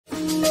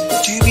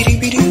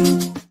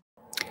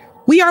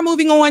We are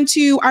moving on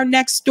to our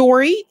next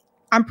story.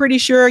 I'm pretty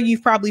sure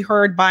you've probably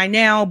heard by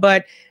now,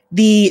 but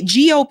the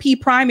GOP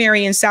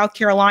primary in South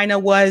Carolina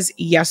was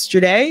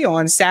yesterday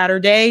on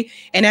Saturday.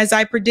 And as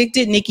I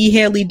predicted, Nikki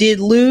Haley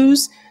did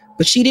lose,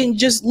 but she didn't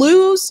just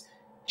lose.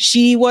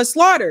 She was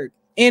slaughtered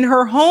in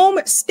her home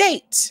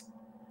state.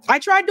 I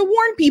tried to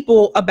warn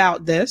people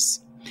about this.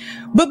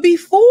 But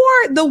before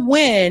the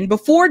win,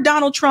 before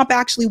Donald Trump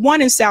actually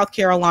won in South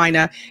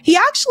Carolina, he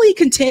actually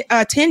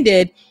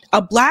attended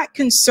a Black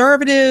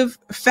Conservative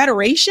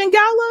Federation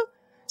gala.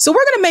 So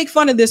we're going to make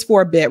fun of this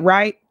for a bit,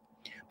 right?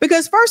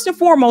 Because first and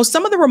foremost,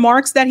 some of the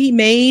remarks that he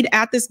made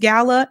at this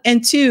gala,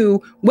 and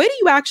two, where do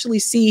you actually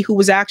see who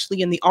was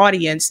actually in the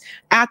audience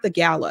at the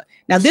gala?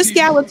 Now, this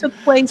gala took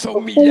place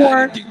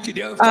before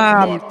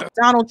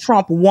Donald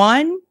Trump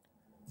won.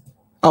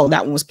 Oh,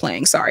 that one was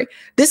playing. Sorry.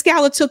 This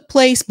gala took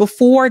place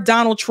before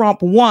Donald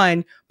Trump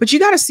won, but you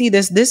got to see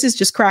this. This is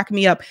just cracking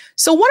me up.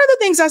 So one of the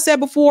things I said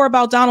before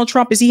about Donald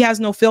Trump is he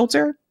has no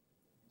filter.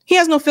 He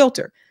has no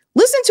filter.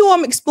 Listen to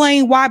him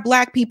explain why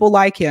Black people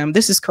like him.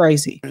 This is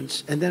crazy. And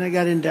then I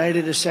got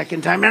indicted a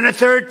second time and a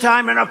third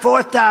time and a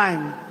fourth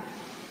time.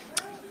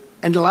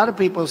 And a lot of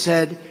people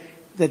said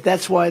that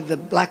that's why the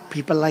Black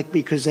people like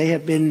me, because they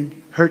have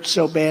been hurt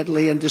so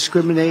badly and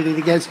discriminated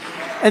against.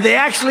 And they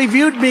actually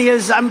viewed me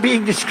as I'm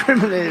being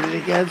discriminated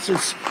against.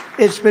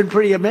 It's been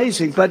pretty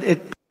amazing. But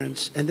and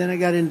then I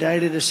got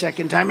indicted a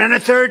second time and a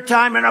third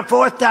time and a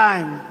fourth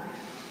time.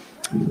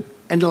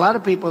 And a lot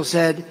of people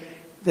said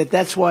that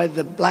that's why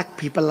the Black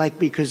people like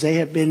me, because they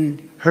have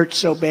been hurt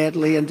so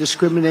badly and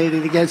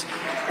discriminated against.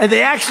 And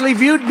they actually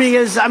viewed me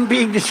as I'm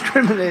being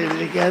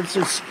discriminated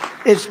against.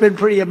 It's been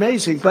pretty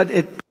amazing. But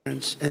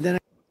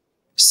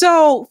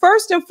So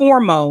first and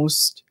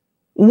foremost,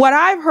 what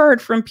I've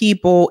heard from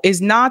people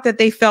is not that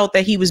they felt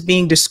that he was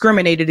being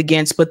discriminated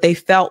against, but they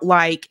felt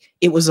like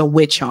it was a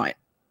witch hunt.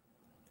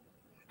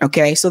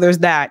 Okay, so there's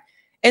that.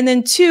 And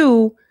then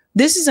two,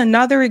 this is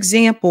another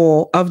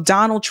example of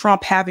Donald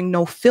Trump having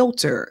no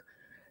filter.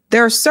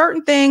 There are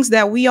certain things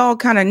that we all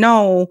kind of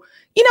know.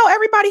 You know,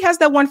 everybody has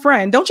that one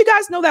friend. Don't you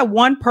guys know that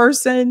one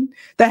person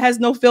that has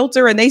no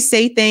filter and they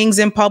say things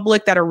in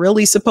public that are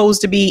really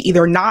supposed to be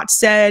either not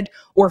said,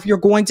 or if you're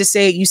going to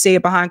say it, you say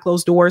it behind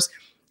closed doors.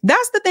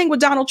 That's the thing with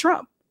Donald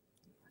Trump.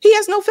 He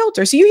has no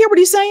filter. So you hear what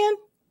he's saying?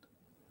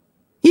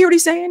 You hear what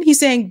he's saying? He's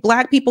saying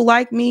Black people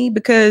like me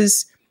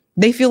because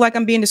they feel like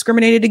I'm being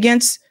discriminated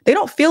against. We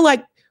don't feel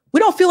like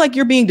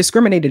you're being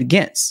discriminated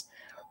against.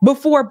 But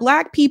for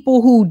Black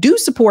people who do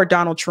support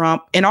Donald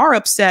Trump and are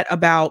upset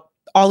about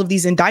all of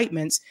these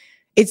indictments,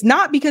 it's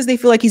not because they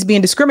feel like he's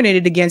being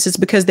discriminated against. It's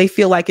because they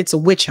feel like it's a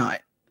witch hunt.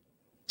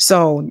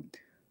 So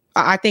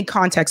I think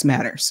context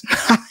matters.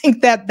 I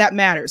think that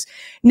matters.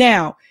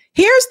 Now,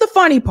 here's the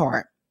funny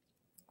part.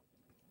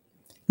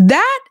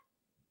 That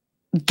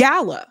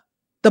gala,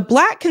 the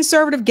Black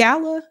Conservative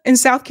Gala in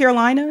South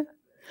Carolina,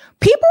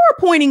 people are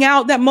pointing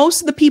out that most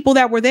of the people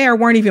that were there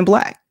weren't even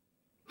Black.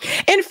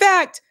 In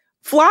fact,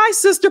 Fly's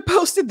sister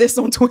posted this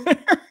on Twitter.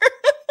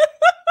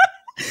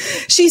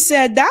 She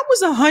said that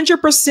was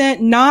 100%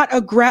 not a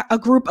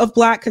group of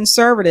Black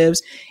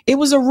conservatives. It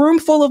was a room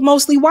full of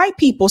mostly white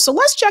people. So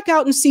let's check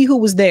out and see who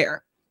was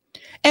there.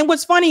 And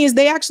what's funny is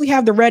they actually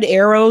have the red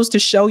arrows to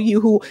show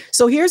you who.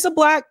 So here's a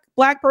black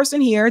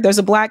person here. There's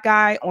a Black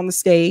guy on the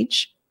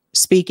stage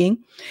speaking.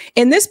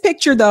 In this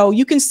picture, though,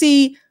 you can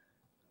see,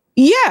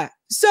 yeah.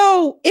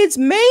 So it's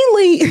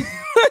mainly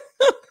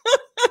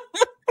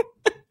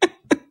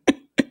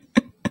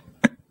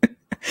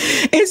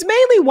it's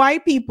mainly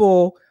white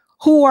people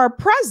who are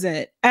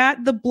present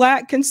at the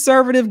Black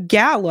Conservative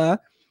Gala.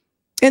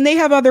 And they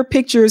have other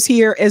pictures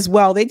here as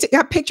well. They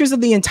got pictures of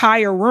the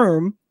entire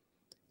room.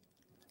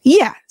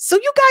 Yeah, so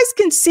you guys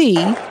can see.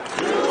 Yeah,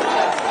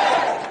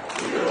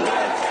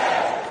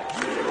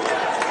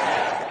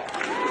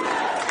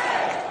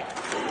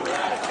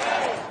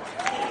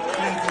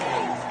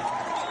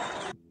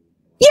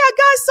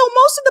 guys, so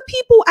most of the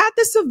people at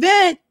this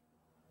event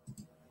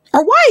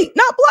are white,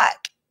 not Black.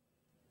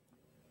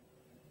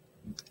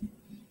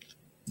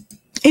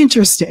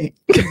 Interesting.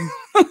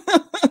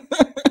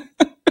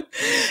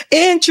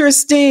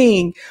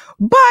 Interesting.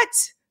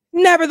 But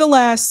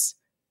nevertheless,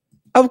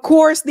 of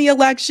course, the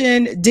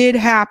election did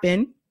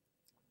happen.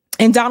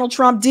 And Donald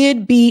Trump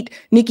did beat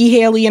Nikki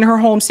Haley in her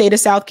home state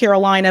of South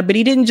Carolina, but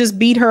he didn't just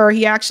beat her.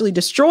 He actually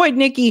destroyed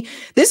Nikki.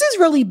 This is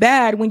really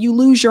bad when you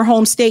lose your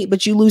home state,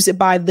 but you lose it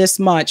by this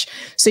much.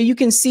 So you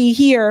can see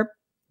here,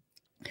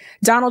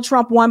 Donald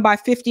Trump won by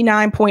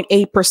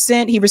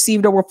 59.8%. He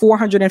received over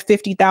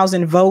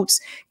 450,000 votes,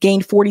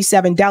 gained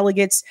 47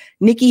 delegates.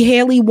 Nikki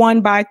Haley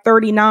won by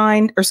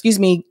gained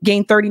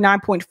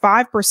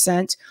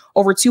 39.5%,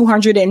 over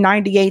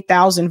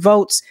 298,000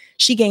 votes.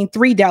 She gained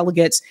 3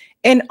 delegates.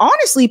 And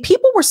honestly,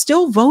 people were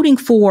still voting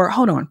for,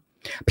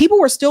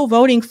 people were still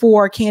voting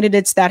for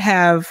candidates that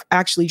have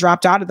actually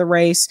dropped out of the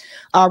race.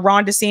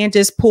 Ron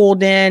DeSantis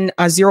pulled in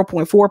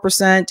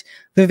 0.4%.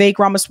 Vivek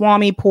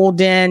Ramaswamy pulled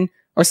in,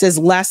 or says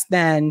less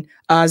than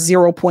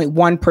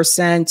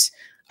 0.1%.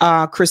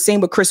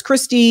 same with Chris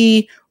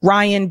Christie,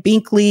 Ryan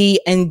Binkley,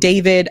 and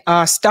David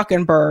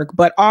Stuckenberg.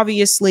 But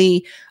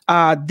obviously,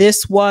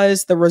 this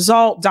was the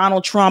result.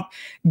 Donald Trump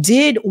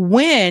did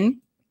win.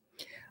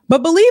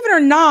 But believe it or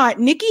not,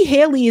 Nikki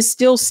Haley is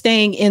still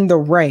staying in the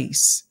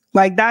race.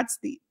 Like,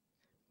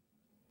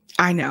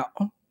 I know.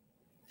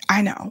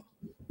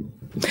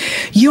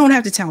 You don't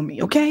have to tell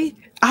me, okay?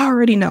 I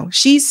already know.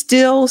 She's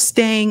still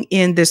staying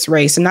in this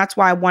race. And that's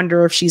why I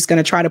wonder if she's going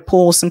to try to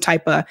pull some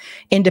type of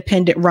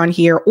independent run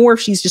here, or if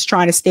she's just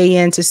trying to stay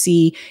in to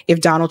see if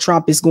Donald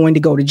Trump is going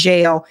to go to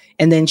jail,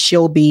 and then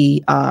she'll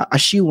be a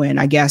shoo-in,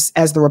 I guess,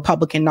 as the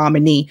Republican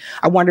nominee.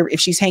 I wonder if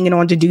she's hanging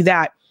on to do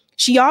that.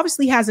 She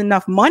obviously has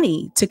enough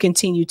money to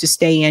continue to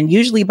stay in.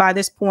 Usually by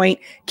this point,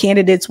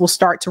 candidates will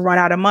start to run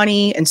out of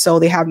money, and so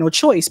they have no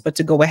choice but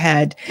to go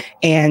ahead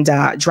and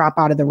drop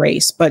out of the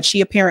race. But she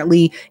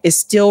apparently is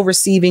still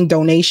receiving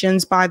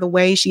donations, by the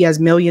way. She has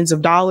millions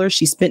of dollars.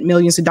 She spent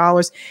millions of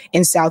dollars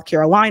in South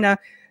Carolina.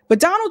 But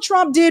Donald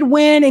Trump did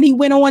win, and he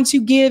went on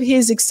to give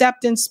his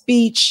acceptance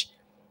speech.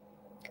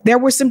 There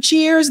were some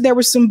cheers. There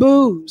were some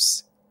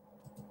boos.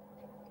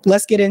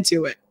 Let's get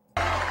into it.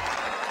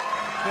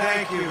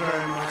 Thank you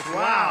very much.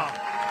 Wow.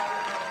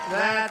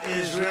 That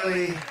is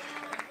really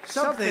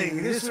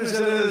something. This was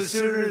a little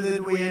sooner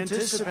than we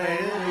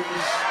anticipated. It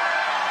was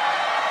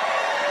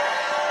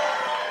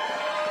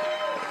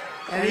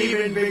an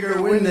even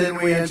bigger win than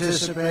we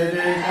anticipated.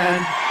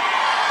 And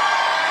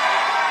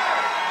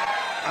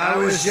I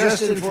was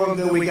just informed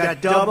that we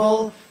got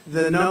double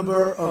the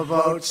number of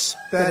votes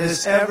that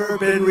has ever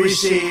been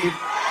received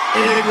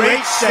in the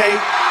great state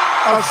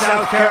of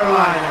South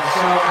Carolina.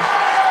 So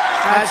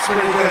that's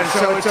pretty good.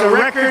 So it's a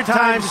record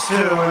times 2,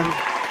 and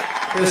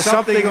there's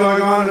something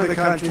going on in the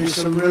country.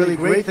 Some really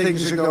great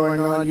things are going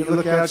on. You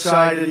look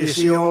outside and you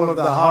see all of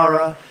the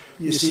horror.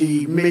 You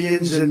see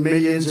millions and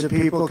millions of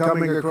people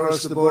coming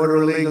across the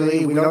border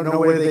illegally. We don't know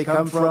where they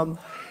come from.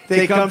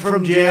 They come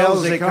from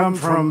jails. They come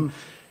from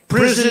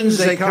prisons.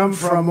 They come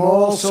from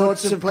all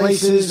sorts of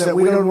places that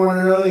we don't want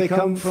to know. They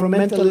come from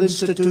mental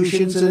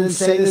institutions and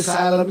insane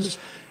asylums.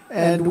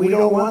 And we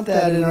don't want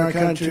that in our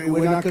country.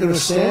 We're not going to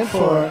stand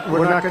for it.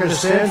 We're not going to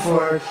stand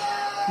for it.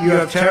 You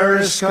have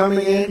terrorists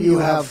coming in. You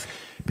have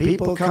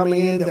people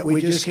coming in that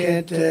we just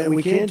can't.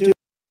 We can't do.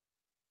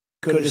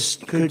 Could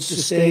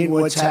sustain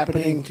what's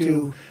happening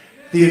to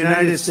the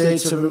United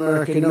States of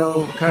America.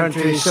 No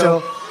country.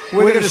 So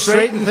we're going to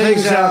straighten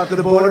things out.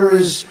 The border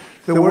is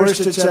the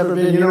worst it's ever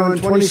been. You know, in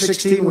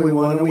 2016 we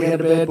won, and we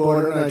had a bad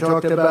border. And I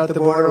talked about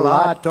the border a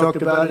lot.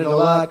 Talked about it a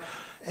lot.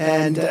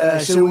 And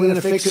so we're going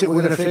to fix it,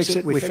 we're going to fix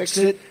it. We fixed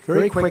it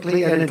very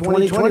quickly, and in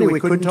 2020 we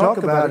couldn't talk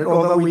about it,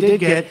 although we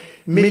did get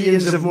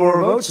millions of more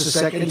votes the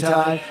second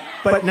time.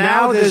 But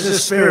now there's a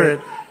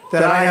spirit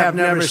that I have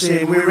never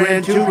seen. We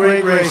ran 2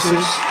 great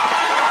races,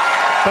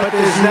 but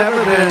there's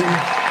never been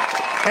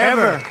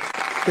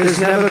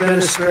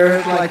a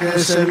spirit like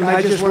this. And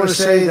I just want to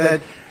say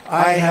that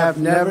I have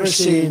never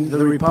seen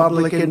the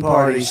Republican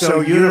Party so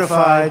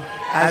unified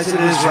as it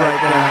is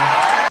right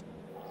now.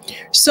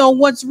 So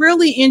what's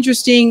really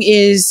interesting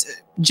is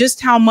just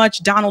how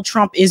much Donald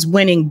Trump is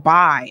winning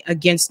by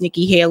against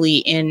Nikki Haley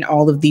in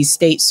all of these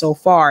states so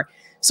far.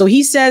 So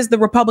he says the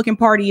Republican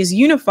Party is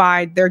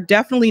unified. They're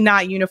definitely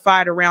not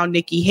unified around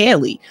Nikki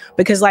Haley,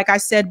 because like I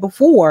said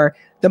before,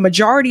 the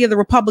majority of the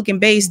Republican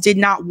base did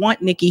not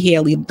want Nikki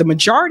Haley. The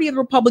majority of the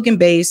Republican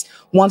base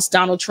wants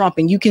Donald Trump.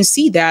 And you can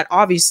see that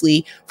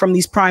obviously from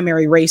these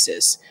primary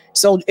races.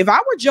 So if I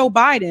were Joe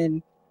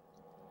Biden,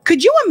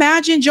 could you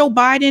imagine Joe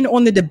Biden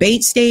on the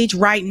debate stage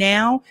right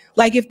now?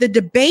 Like, if the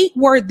debate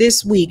were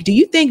this week, do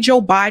you think Joe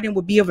Biden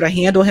would be able to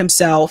handle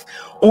himself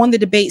on the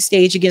debate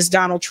stage against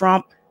Donald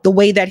Trump the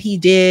way that he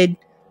did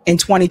in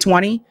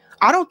 2020?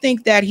 I don't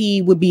think that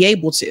he would be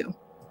able to.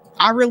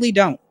 I really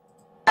don't.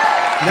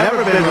 Never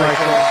been like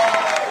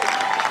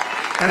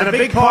that. And a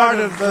big part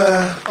of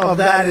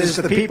that is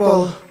the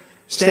people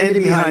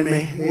standing behind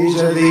me.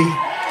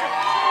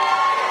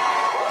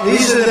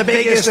 These are the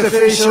biggest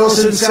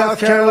officials in South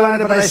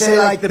Carolina, but I say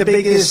like the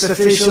biggest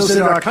officials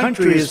in our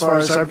country as far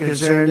as I'm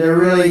concerned.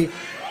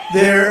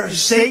 They're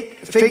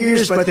state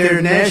figures, but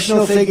they're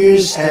national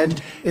figures,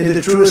 and in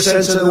the truest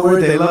sense of the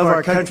word, they love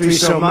our country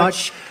so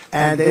much,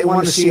 and they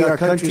want to see our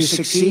country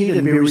succeed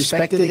and be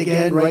respected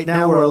again. Right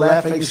now, we're a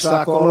laughing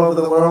stock all over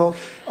the world.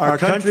 Our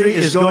country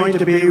is going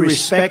to be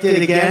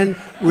respected again,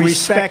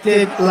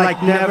 respected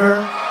like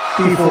never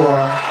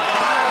before.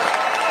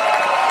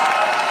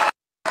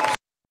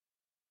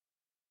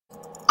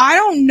 I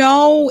don't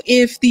know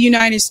if the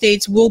United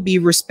States will be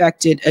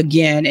respected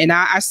again. And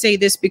I say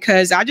this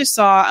because I just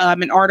saw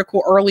an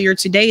article earlier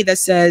today that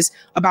says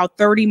about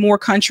 30 more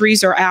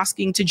countries are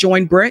asking to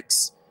join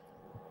BRICS.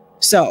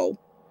 So,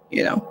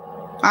 you know,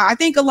 I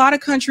think a lot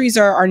of countries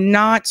are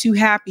not too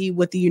happy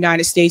with the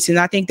United States. And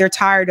I think they're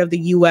tired of the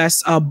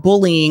U.S.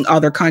 Bullying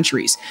other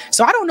countries.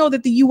 So I don't know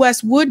that the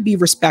U.S. would be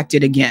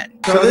respected again.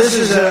 So this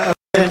is a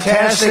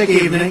fantastic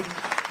evening.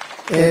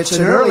 It's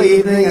an early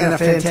evening and a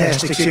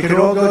fantastic. So you can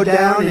all go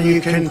down and you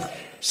can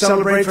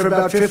celebrate for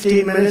about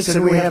 15 minutes,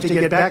 and we have to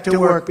get back to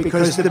work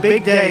because the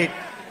big day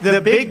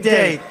the big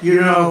day.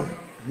 You know,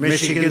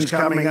 Michigan's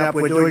coming up.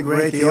 We're doing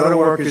great. The auto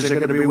workers are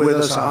going to be with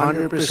us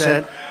 100%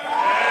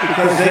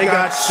 because they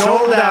got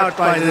sold out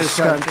by this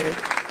country.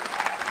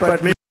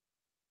 But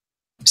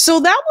so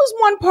that was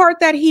one part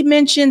that he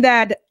mentioned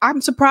that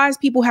I'm surprised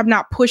people have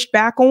not pushed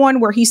back on,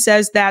 where he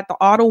says that the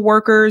auto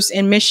workers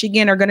in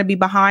Michigan are going to be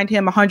behind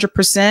him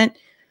 100%.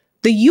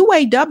 The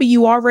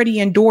UAW already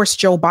endorsed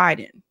Joe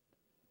Biden.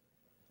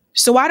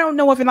 So I don't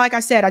know if, and like I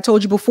said, I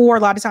told you before, a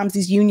lot of times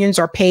these unions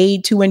are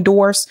paid to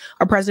endorse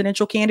a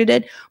presidential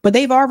candidate, but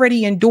they've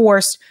already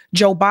endorsed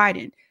Joe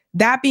Biden.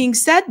 That being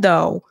said,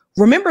 though,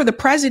 remember the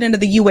president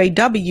of the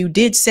UAW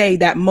did say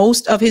that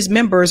most of his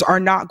members are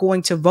not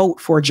going to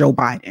vote for Joe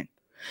Biden.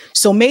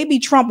 So maybe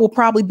Trump will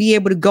probably be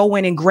able to go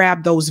in and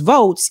grab those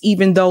votes,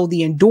 even though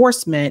the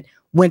endorsement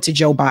went to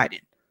Joe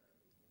Biden.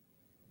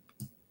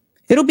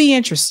 It'll be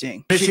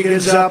interesting.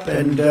 Michigan's up,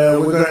 and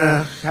we're going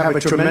to have a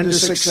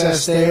tremendous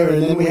success there.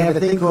 And then we have a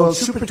thing called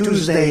Super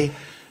Tuesday,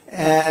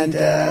 and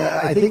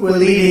I think we're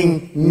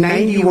leading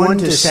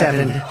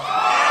 91-7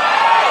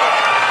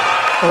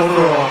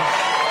 overall.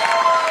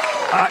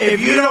 If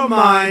you don't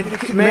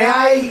mind, may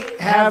I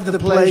have the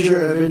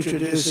pleasure of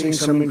introducing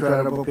some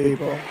incredible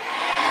people?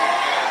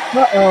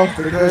 Uh-oh.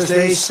 Because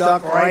they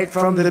stuck right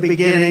from the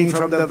beginning,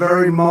 from the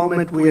very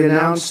moment we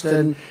announced,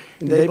 and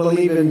they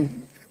believe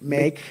in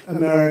Make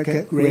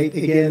America Great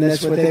Again.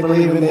 That's what they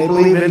believe in. They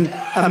believe in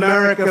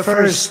America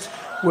first.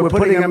 We're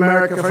putting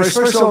America first.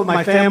 First of all,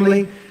 my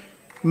family,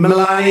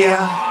 Melania,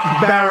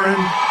 Barron,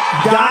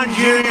 Don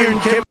Jr.,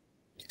 and Kim.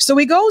 So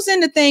he goes in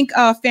to thank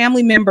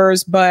family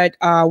members, but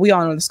we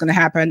all know this is going to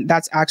happen.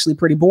 That's actually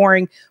pretty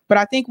boring. But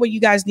I think what you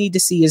guys need to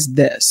see is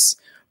this,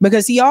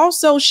 because he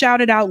also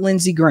shouted out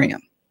Lindsey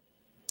Graham.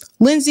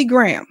 Lindsey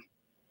Graham,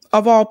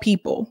 of all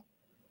people,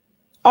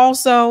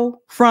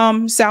 also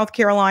from South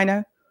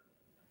Carolina.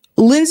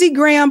 Lindsey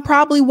Graham,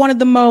 probably one of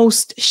the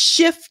most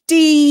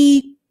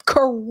shifty,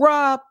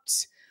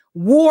 corrupt,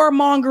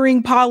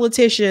 warmongering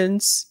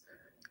politicians.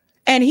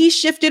 And he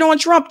shifted on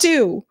Trump,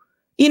 too.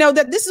 You know,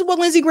 that this is what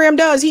Lindsey Graham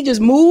does. He just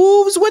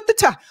moves with the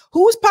top.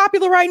 Who's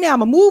popular right now? I'm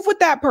going to move with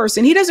that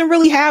person. He doesn't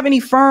really have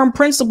any firm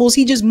principles.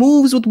 He just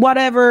moves with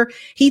whatever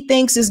he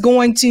thinks is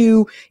going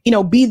to, you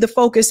know, be the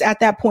focus at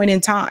that point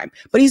in time.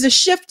 But he's a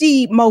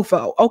shifty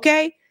mofo.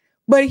 OK,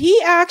 but he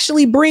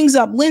actually brings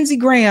up Lindsey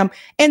Graham,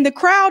 and the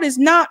crowd is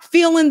not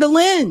feeling the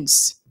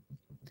lens.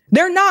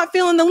 They're not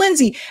feeling the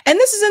Lindsey. And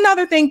this is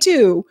another thing,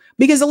 too,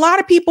 because a lot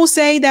of people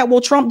say that,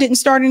 well, Trump didn't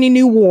start any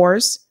new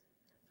wars.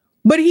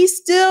 But he's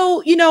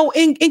still, you know,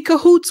 in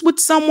cahoots with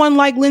someone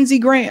like Lindsey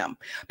Graham.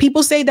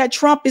 People say that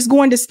Trump is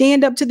going to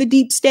stand up to the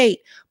deep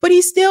state, but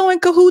he's still in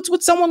cahoots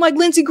with someone like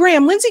Lindsey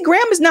Graham. Lindsey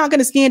Graham is not going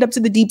to stand up to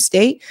the deep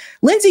state.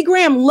 Lindsey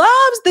Graham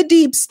loves the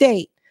deep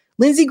state.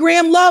 Lindsey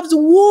Graham loves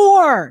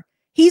war.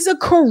 He's a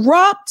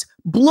corrupt,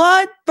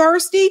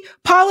 bloodthirsty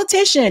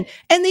politician,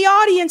 and the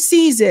audience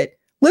sees it.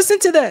 Listen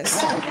to this.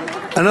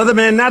 Another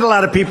man, not a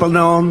lot of people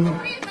know him.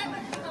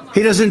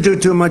 He doesn't do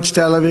too much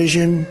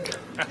television.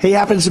 He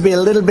happens to be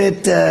a little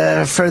bit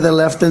further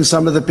left than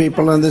some of the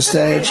people on the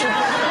stage.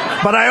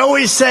 But I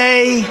always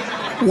say,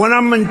 when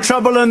I'm in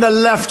trouble on the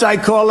left, I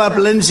call up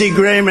Lindsey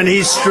Graham, and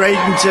he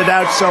straightens it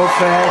out so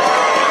fast.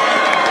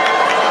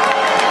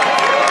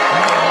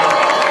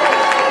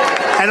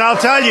 And I'll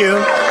tell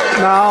you,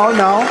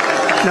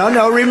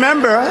 no,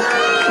 remember.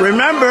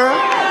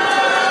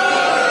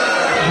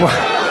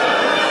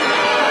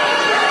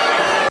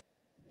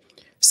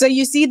 So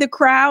you see the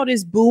crowd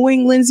is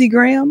booing Lindsey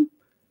Graham?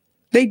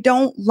 They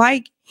don't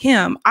like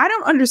him. I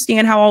don't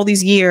understand how all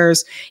these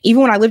years,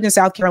 even when I lived in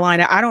South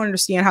Carolina, I don't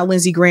understand how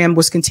Lindsey Graham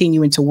was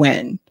continuing to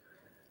win.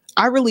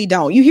 I really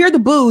don't. You hear the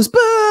boos,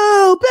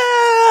 boo,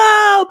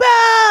 boo,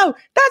 boo.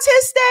 That's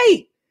his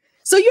state.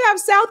 So you have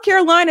South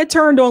Carolina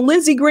turned on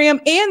Lindsey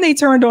Graham, and they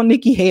turned on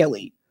Nikki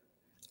Haley.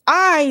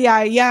 Ay.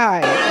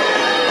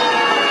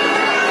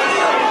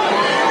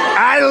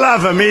 I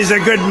love him. He's a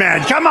good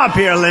man. Come up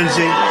here,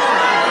 Lindsey.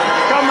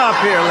 Come up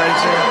here,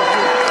 Lindsey.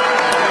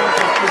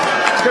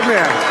 Come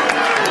here.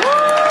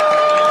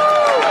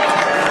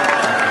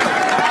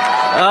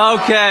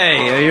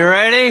 Okay, are you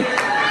ready?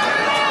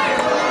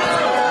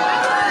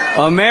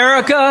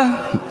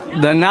 America,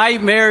 the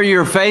nightmare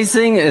you're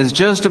facing is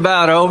just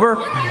about over.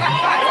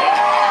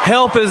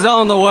 Help is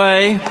on the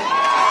way.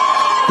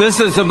 This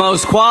is the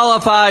most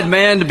qualified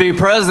man to be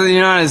president of the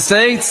United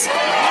States.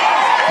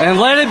 And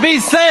let it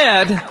be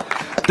said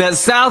that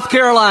South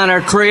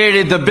Carolina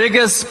created the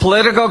biggest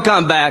political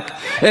comeback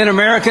in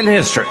American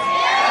history.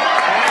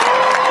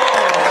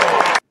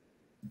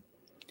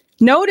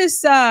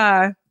 Notice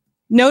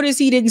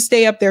he didn't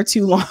stay up there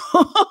too long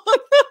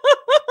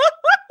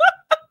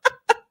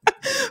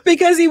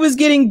because he was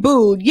getting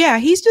booed. Yeah,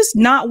 he's just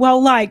not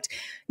well liked.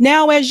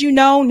 Now, as you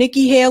know,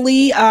 Nikki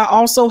Haley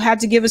also had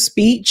to give a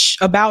speech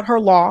about her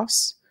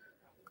loss.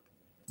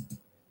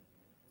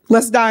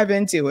 Let's dive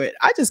into it.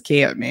 I just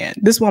can't, man.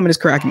 This woman is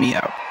cracking me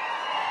up.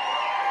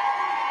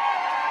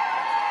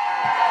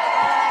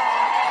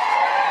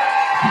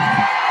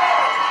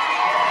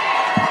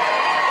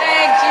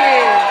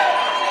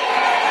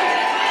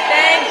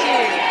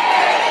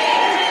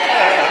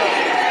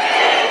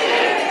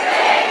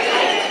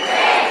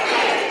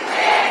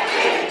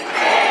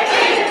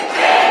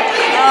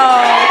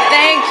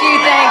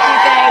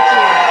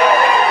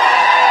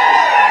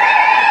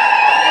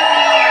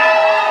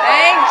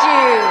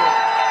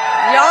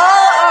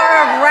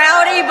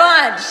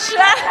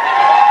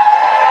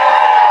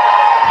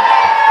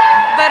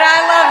 But I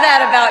love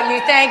that about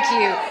you. Thank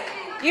you.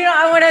 You know,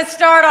 I want to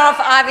start off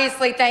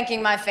obviously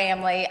thanking my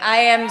family. I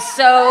am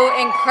so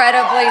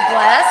incredibly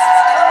blessed.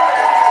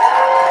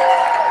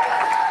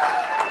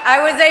 I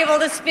was able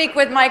to speak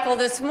with Michael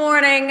this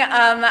morning.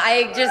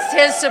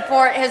 His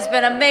support has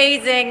been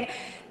amazing.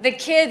 The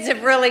kids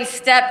have really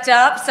stepped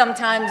up,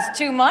 sometimes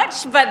too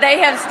much, but they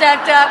have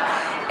stepped up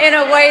in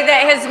a way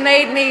that has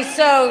made me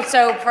so,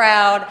 so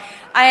proud.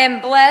 I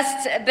am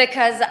blessed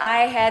because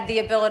I had the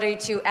ability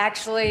to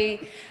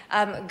actually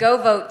go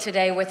vote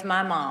today with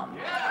my mom.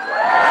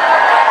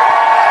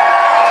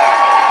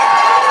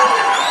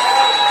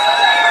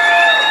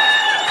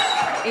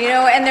 You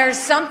know, and there's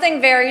something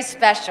very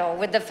special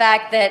with the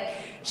fact that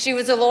she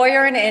was a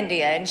lawyer in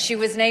India and she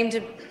was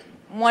named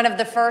one of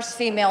the first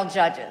female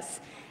judges.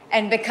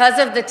 And because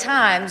of the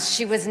times,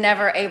 she was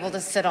never able to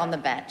sit on the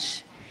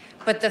bench.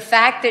 But the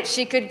fact that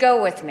she could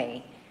go with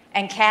me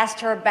and cast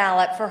her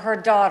ballot for her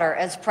daughter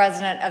as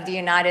President of the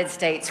United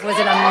States was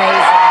an amazing.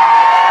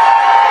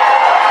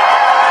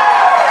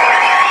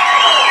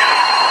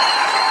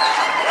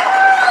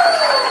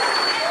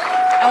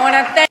 I want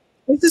to thank.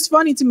 This is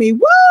funny to me. Woo!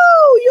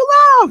 You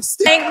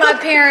lost. Thank my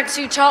parents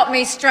who taught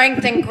me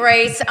strength and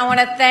grace. I want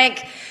to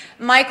thank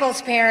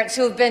Michael's parents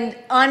who have been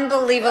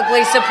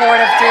unbelievably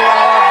supportive through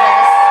all of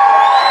this.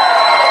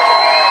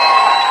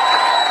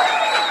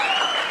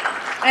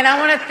 And I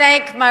want to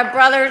thank my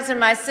brothers and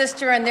my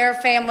sister and their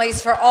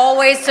families for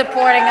always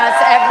supporting us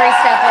every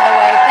step of the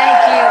way.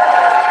 Thank you.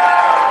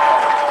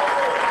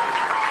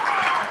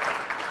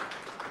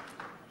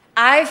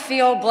 I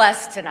feel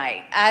blessed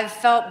tonight. I've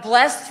felt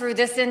blessed through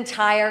this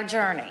entire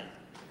journey.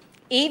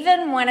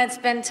 Even when it's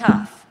been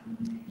tough,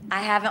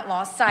 I haven't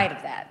lost sight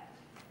of that.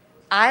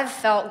 I've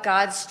felt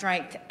God's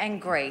strength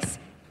and grace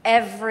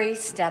every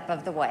step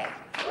of the way.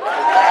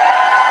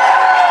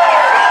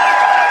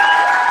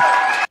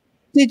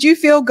 Did you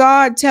feel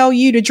God tell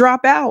you to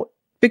drop out?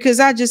 Because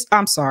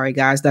I'm sorry,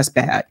 guys, that's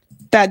bad.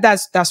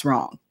 That's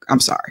wrong. I'm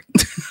sorry.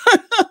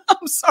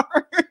 I'm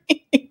sorry.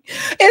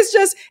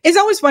 It's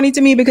always funny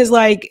to me because,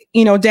 like,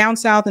 you know, down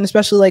south, and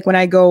especially like when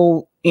I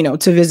go, you know,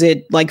 to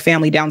visit like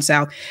family down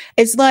south,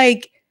 it's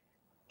like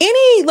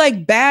any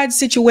like bad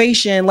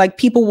situation, like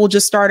people will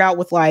just start out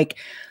with like,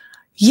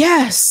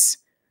 yes,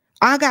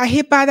 I got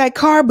hit by that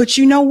car, but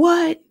you know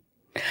what?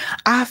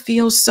 I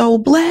feel so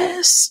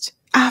blessed.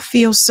 I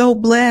feel so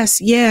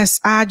blessed.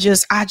 Yes, I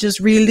just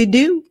really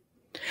do.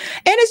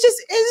 And it's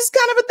just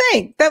kind of a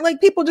thing that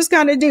like people just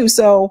kind of do.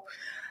 So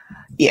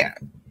yeah,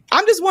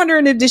 I'm just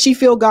wondering did she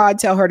feel God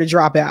tell her to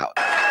drop out?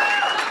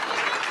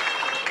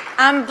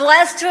 I'm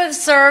blessed to have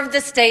served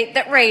the state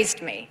that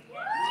raised me.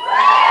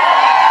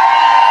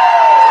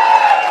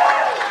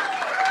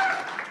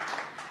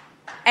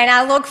 And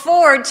I look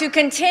forward to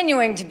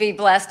continuing to be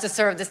blessed to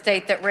serve the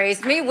state that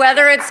raised me,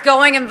 whether it's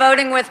going and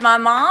voting with my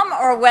mom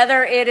or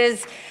whether it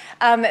is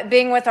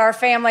being with our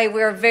family.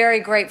 We're very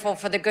grateful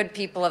for the good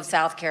people of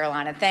South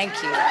Carolina. Thank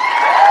you.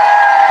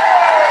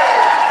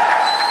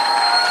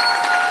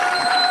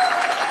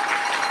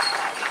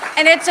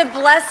 And it's a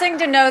blessing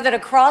to know that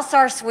across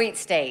our sweet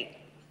state,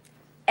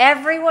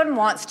 everyone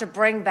wants to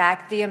bring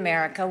back the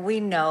America we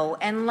know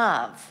and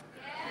love.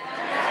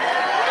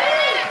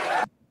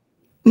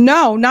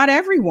 No, not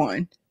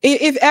everyone.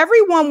 If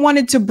everyone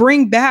wanted to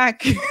bring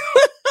back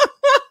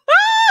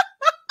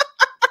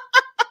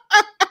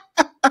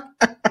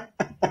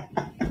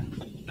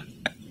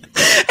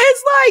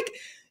it's like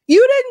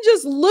you didn't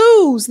just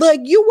lose, like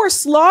you were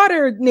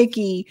slaughtered,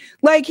 Nikki.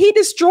 Like he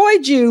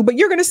destroyed you, but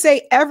you're going to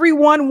say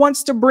everyone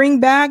wants to bring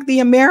back the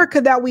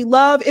America that we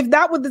love. If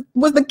that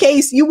was the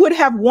case, you would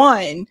have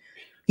won.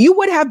 You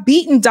would have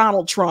beaten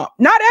Donald Trump.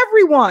 Not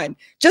everyone,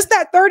 just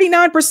that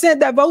 39%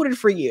 that voted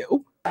for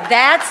you.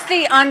 That's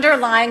the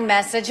underlying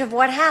message of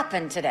what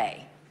happened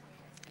today.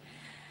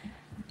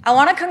 I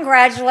want to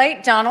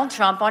congratulate Donald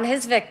Trump on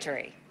his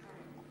victory.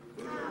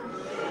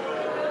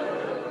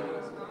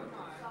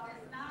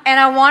 And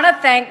I want to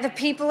thank the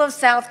people of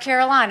South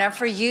Carolina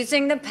for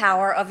using the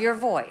power of your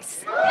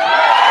voice.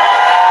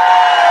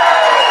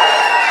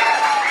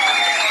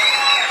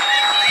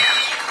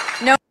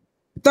 No,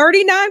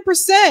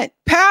 39%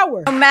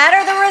 power. No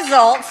matter the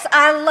results,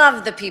 I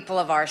love the people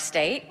of our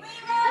state.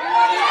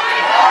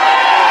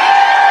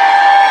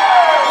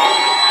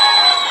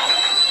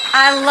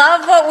 I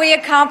love what we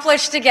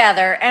accomplished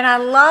together, and I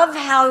love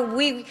how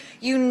we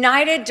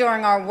united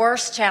during our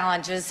worst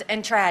challenges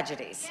and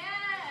tragedies.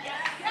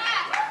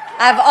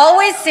 I've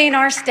always seen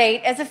our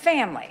state as a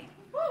family.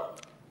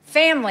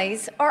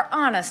 Families are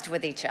honest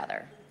with each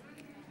other.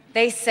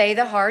 They say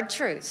the hard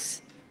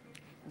truths.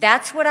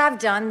 That's what I've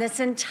done this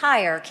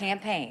entire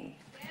campaign.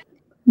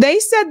 They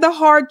said the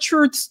hard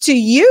truths to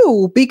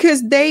you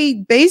because they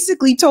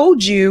basically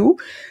told you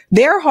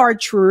their hard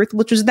truth,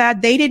 which was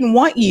that they didn't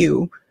want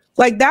you.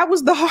 Like that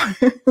was the hard.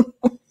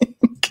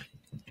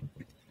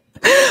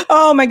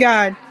 Oh my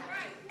God.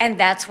 And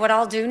that's what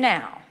I'll do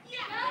now.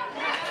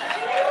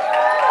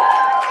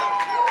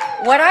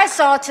 What I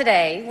saw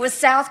today was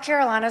South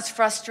Carolina's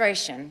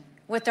frustration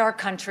with our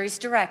country's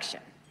direction.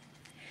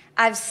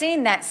 I've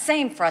seen that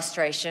same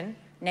frustration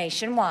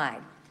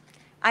nationwide.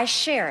 I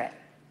share it.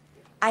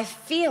 I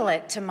feel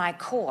it to my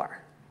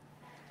core.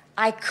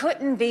 I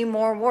couldn't be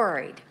more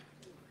worried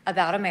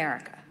about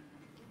America.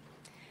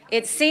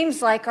 It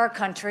seems like our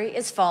country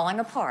is falling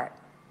apart.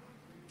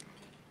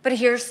 But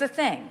here's the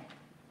thing.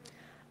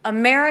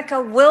 America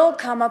will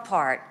come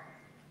apart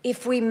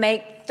if we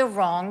make the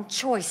wrong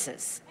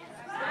choices.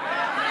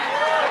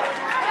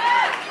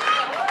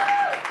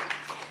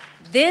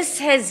 This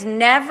has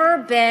never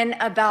been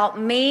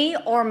about me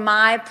or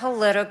my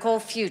political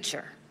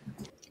future.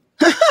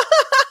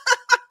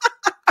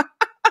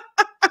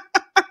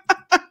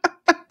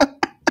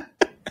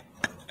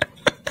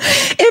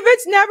 If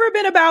it's never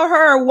been about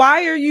her,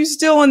 why are you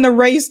still in the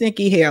race,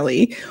 Nikki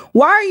Haley?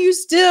 Why are you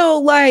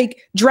still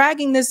like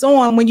dragging this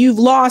on when you've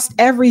lost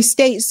every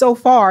state so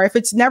far? If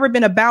it's never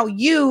been about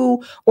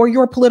you or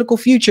your political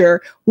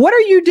future, what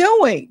are you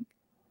doing?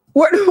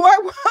 What?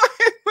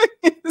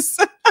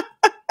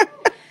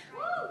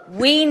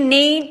 We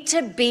need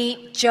to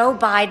beat Joe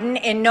Biden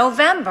in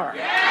November.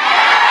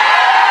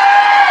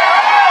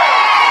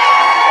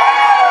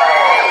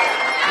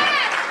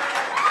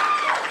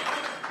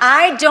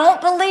 I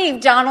don't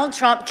believe Donald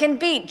Trump can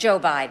beat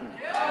Joe Biden.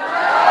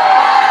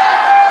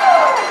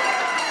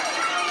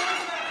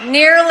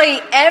 Nearly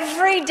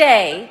every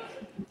day,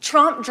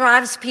 Trump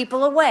drives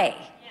people away,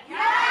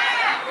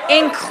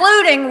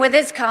 including with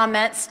his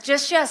comments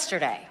just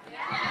yesterday.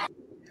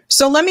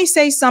 So let me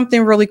say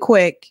something really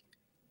quick.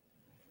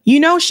 You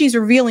know she's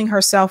revealing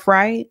herself,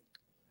 right?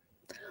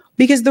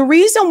 Because the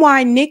reason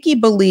why Nikki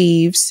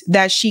believes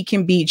that she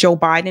can beat Joe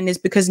Biden is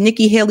because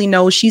Nikki Haley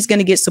knows she's going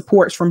to get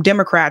support from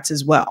Democrats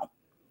as well.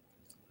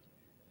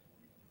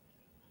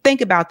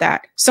 Think about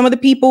that. Some of the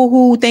people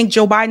who think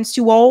Joe Biden's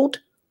too old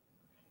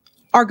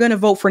are going to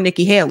vote for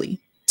Nikki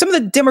Haley. Some of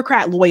the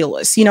Democrat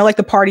loyalists, you know, like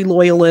the party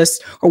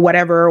loyalists or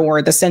whatever,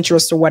 or the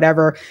centrists or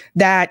whatever,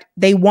 that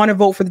they want to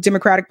vote for the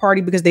Democratic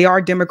Party because they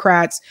are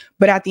Democrats.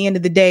 But at the end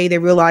of the day, they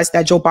realize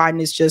that Joe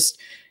Biden is just,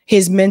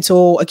 his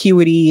mental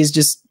acuity is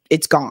just,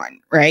 it's gone,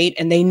 right?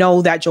 And they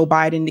know that Joe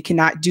Biden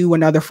cannot do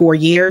another 4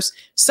 years.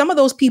 Some of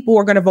those people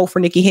are going to vote for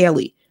Nikki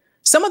Haley.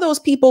 Some of those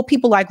people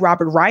like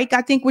Robert Reich,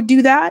 I think would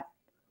do that,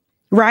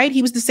 right?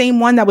 He was the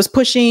same one that was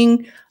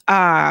pushing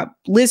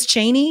Liz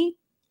Cheney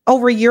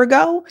over a year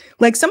ago.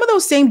 Like some of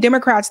those same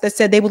Democrats that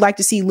said they would like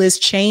to see Liz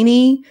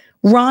Cheney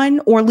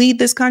run or lead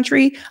this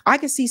country. I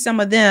could see some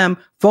of them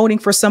voting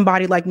for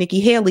somebody like Nikki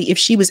Haley if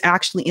she was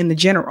actually in the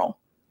general.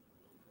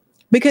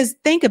 Because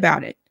think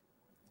about it.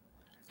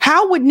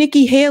 How would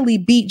Nikki Haley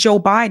beat Joe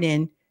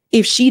Biden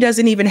if she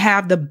doesn't even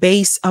have the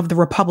base of the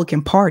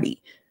Republican Party?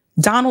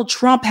 Donald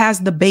Trump has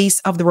the base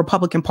of the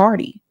Republican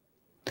Party.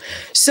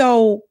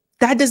 So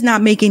that does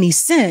not make any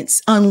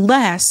sense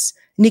unless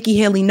Nikki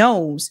Haley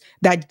knows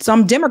that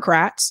some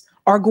Democrats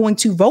are going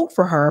to vote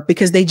for her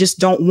because they just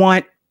don't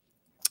want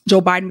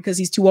Joe Biden because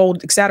he's too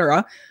old,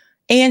 etc.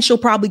 And she'll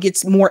probably get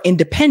more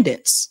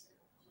independence.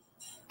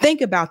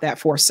 Think about that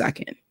for a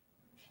second.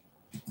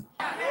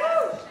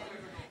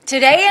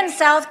 Today in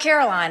South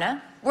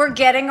Carolina, we're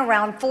getting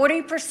around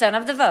 40%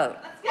 of the vote.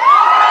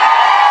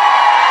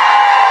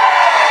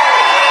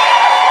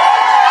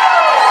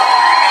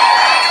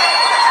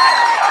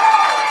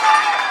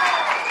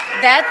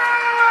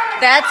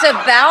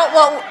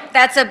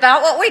 That's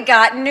about what we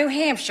got in New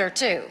Hampshire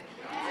too.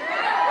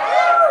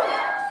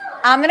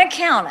 I'm going to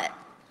count it.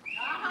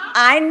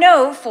 I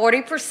know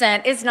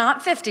 40% is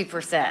not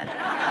 50%.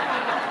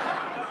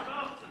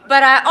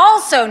 But I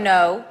also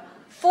know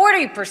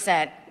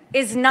 40%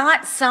 is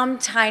not some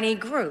tiny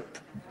group.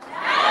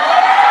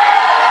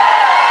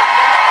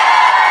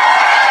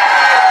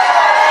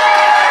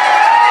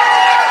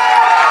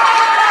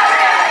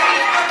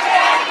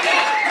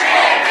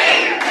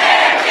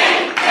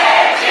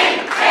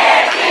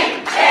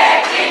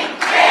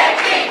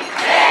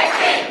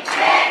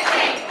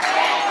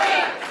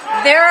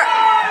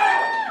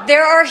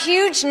 There are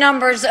huge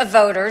numbers of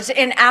voters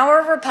in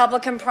our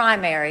Republican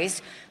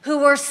primaries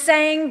who are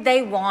saying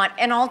they want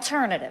an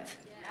alternative.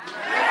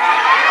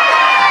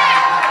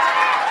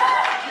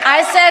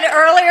 I said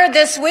earlier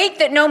this week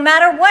that no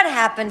matter what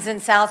happens in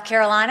South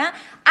Carolina,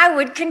 I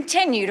would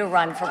continue to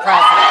run for president.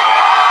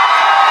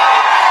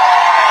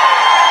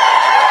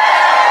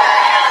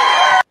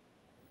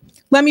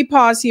 Let me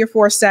pause here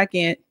for a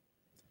second.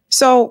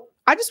 So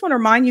I just want to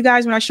remind you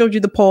guys, when I showed you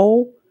the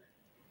poll,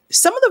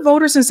 some of the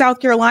voters in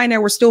South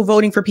Carolina were still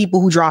voting for people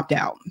who dropped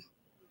out.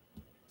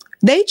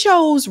 They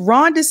chose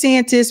Ron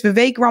DeSantis,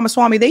 Vivek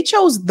Ramaswamy. They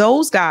chose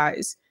those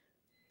guys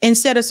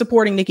instead of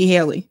supporting Nikki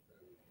Haley.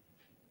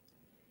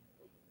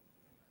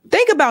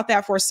 Think about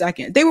that for a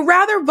second. They would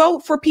rather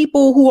vote for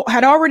people who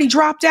had already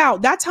dropped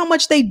out. That's how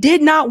much they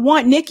did not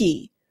want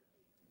Nikki.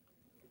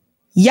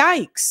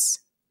 Yikes.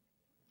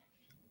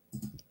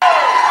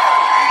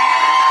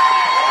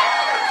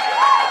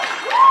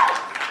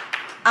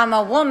 I'm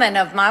a woman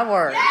of my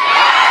word.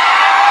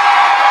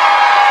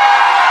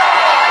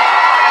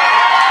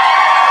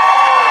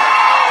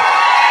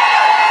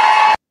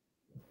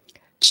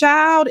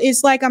 child,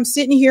 it's like I'm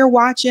sitting here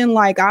watching,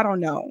 like, I don't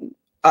know,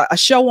 a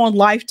show on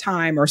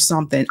Lifetime or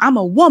something. I'm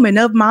a woman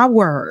of my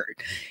word.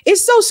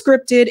 It's so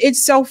scripted.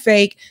 It's so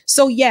fake.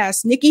 So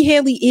yes, Nikki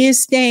Haley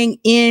is staying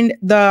in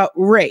the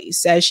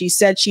race as she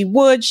said she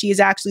would. She is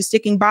actually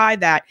sticking by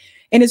that.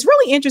 And it's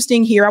really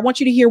interesting here. I want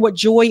you to hear what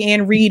Joy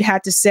Ann Reid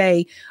had to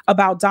say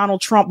about Donald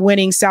Trump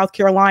winning South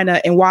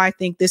Carolina and why I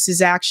think this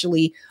is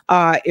actually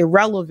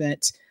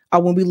irrelevant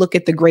when we look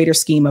at the greater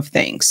scheme of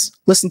things.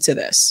 Listen to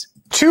this.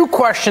 Two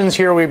questions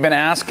here we've been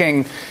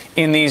asking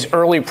in these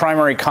early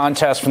primary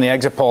contests from the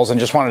exit polls, and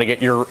just wanted to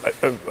get your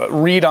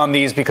read on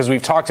these because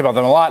we've talked about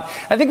them a lot.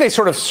 I think they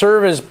sort of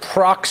serve as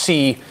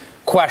proxy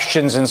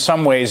questions in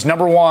some ways.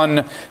 Number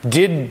one,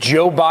 did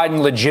Joe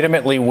Biden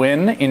legitimately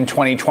win in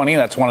 2020?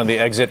 That's one of the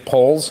exit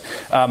polls.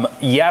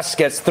 Yes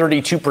gets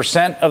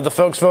 32% of the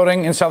folks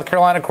voting in South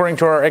Carolina, according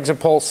to our exit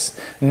polls.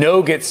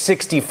 No gets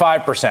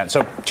 65%.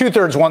 So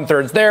 2/3,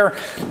 1/3 there.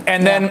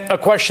 And then a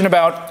question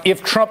about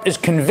if Trump is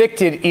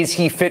convicted, is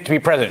he fit to be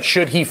president?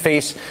 Should he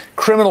face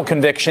criminal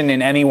conviction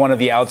in any one of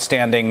the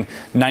outstanding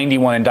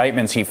 91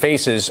 indictments he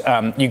faces?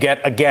 You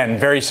get, again,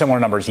 very similar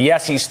numbers.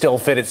 Yes, he's still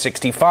fit at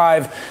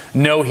 65.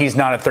 No, he's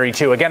not at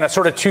 32. Again, a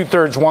sort of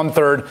 2/3,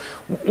 1/3.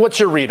 What's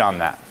your read on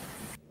that?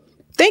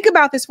 Think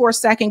about this for a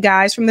second,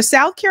 guys. From the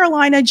South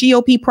Carolina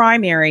GOP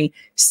primary,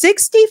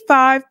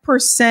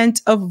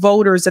 65% of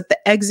voters at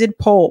the exit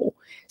poll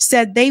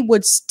said they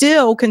would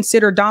still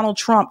consider Donald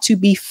Trump to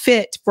be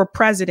fit for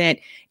president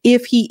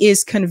if he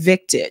is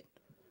convicted.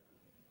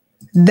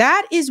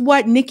 That is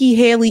what Nikki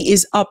Haley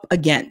is up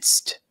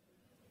against.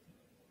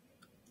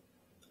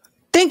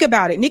 Think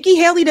about it. Nikki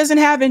Haley doesn't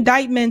have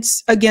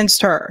indictments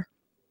against her.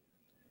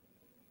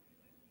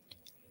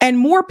 And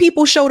more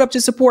people showed up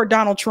to support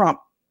Donald Trump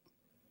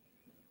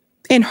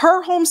in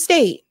her home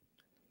state.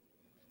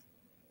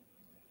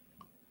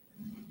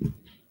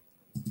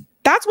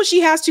 That's what she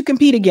has to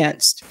compete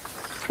against.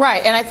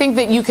 Right. And I think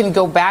that you can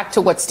go back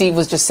to what Steve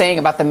was just saying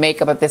about the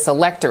makeup of this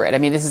electorate. I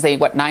mean, this is a,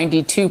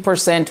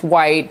 92%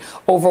 white,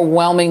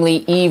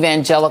 overwhelmingly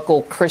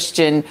evangelical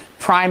Christian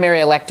primary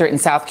electorate in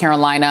South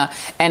Carolina.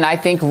 And I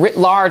think writ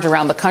large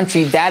around the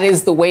country, that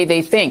is the way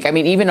they think. I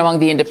mean, even among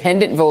the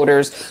independent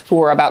voters,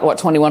 who are about,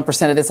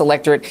 21% of this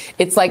electorate,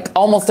 it's like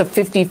almost a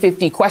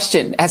 50-50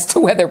 question as to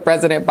whether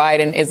President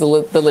Biden is the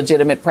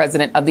legitimate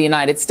president of the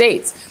United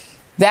States.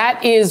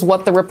 That is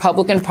what the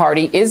Republican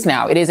Party is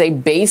now. It is a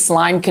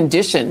baseline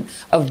condition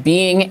of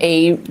being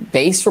a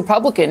base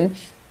Republican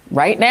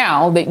right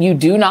now that you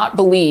do not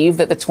believe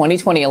that the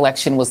 2020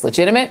 election was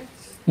legitimate.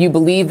 You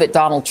believe that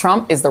Donald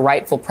Trump is the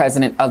rightful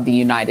president of the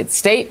United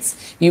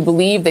States. You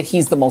believe that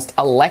he's the most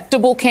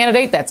electable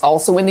candidate. That's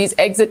also in these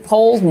exit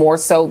polls, more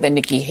so than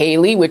Nikki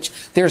Haley, which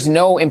there's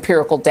no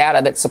empirical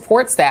data that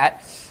supports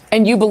that.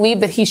 And you believe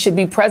that he should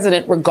be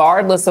president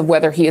regardless of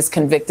whether he is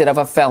convicted of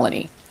a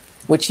felony,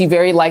 which he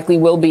very likely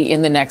will be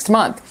in the next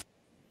month.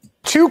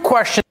 Two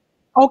questions.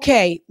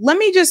 Okay, let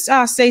me just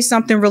say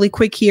something really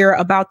quick here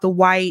about the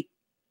white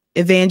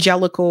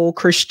evangelical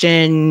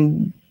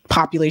Christian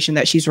population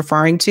that she's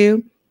referring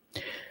to.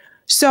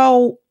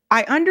 So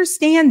I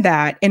understand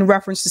that in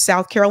reference to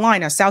South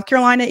Carolina. South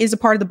Carolina is a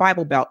part of the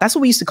Bible Belt. That's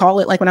what we used to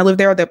call it. Like when I lived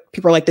there, the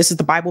people are like, this is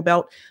the Bible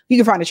Belt. You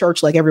can find a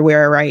church like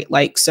everywhere, right?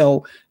 Like,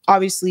 so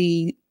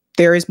obviously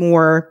there is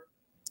more,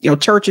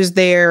 churches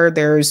there.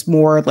 There's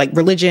more like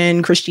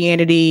religion.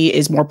 Christianity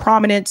is more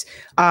prominent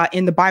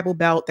in the Bible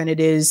Belt than it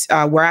is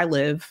where I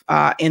live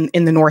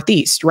in the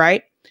Northeast,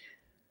 right?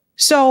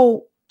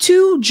 So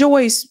to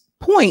Joy's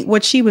point,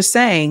 what she was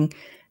saying,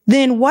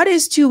 then what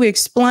is to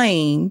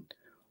explain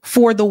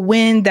for the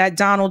win that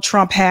Donald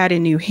Trump had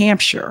in New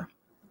Hampshire?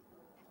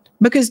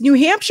 Because New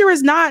Hampshire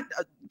is not,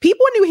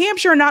 people in New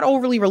Hampshire are not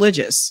overly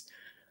religious.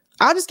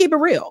 I'll just keep it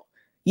real.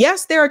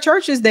 Yes, there are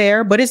churches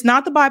there, but it's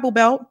not the Bible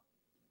Belt.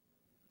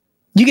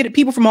 You get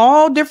people from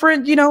all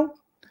different,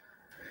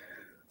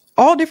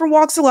 all different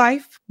walks of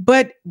life,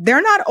 but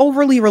they're not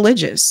overly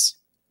religious.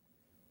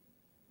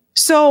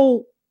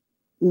 So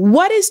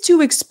what is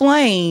to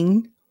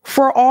explain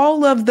for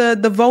all of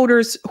the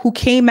voters who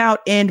came out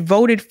and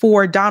voted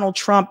for Donald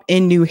Trump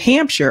in New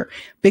Hampshire?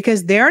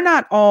 Because they're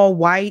not all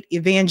white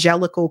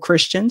evangelical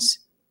Christians.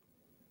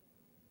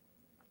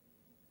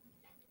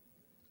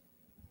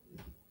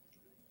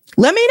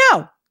 Let me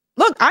know.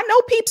 Look, I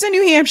know peeps in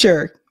New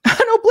Hampshire.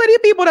 I know plenty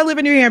of people that live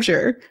in New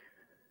Hampshire.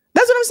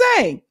 That's what I'm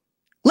saying.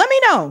 Let me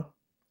know.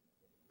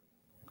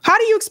 How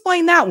do you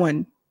explain that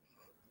one?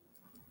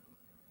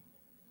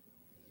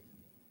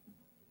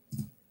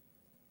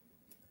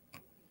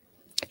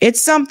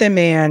 It's something,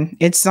 man.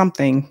 It's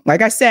something.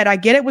 Like I said, I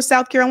get it with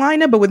South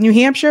Carolina, but with New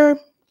Hampshire,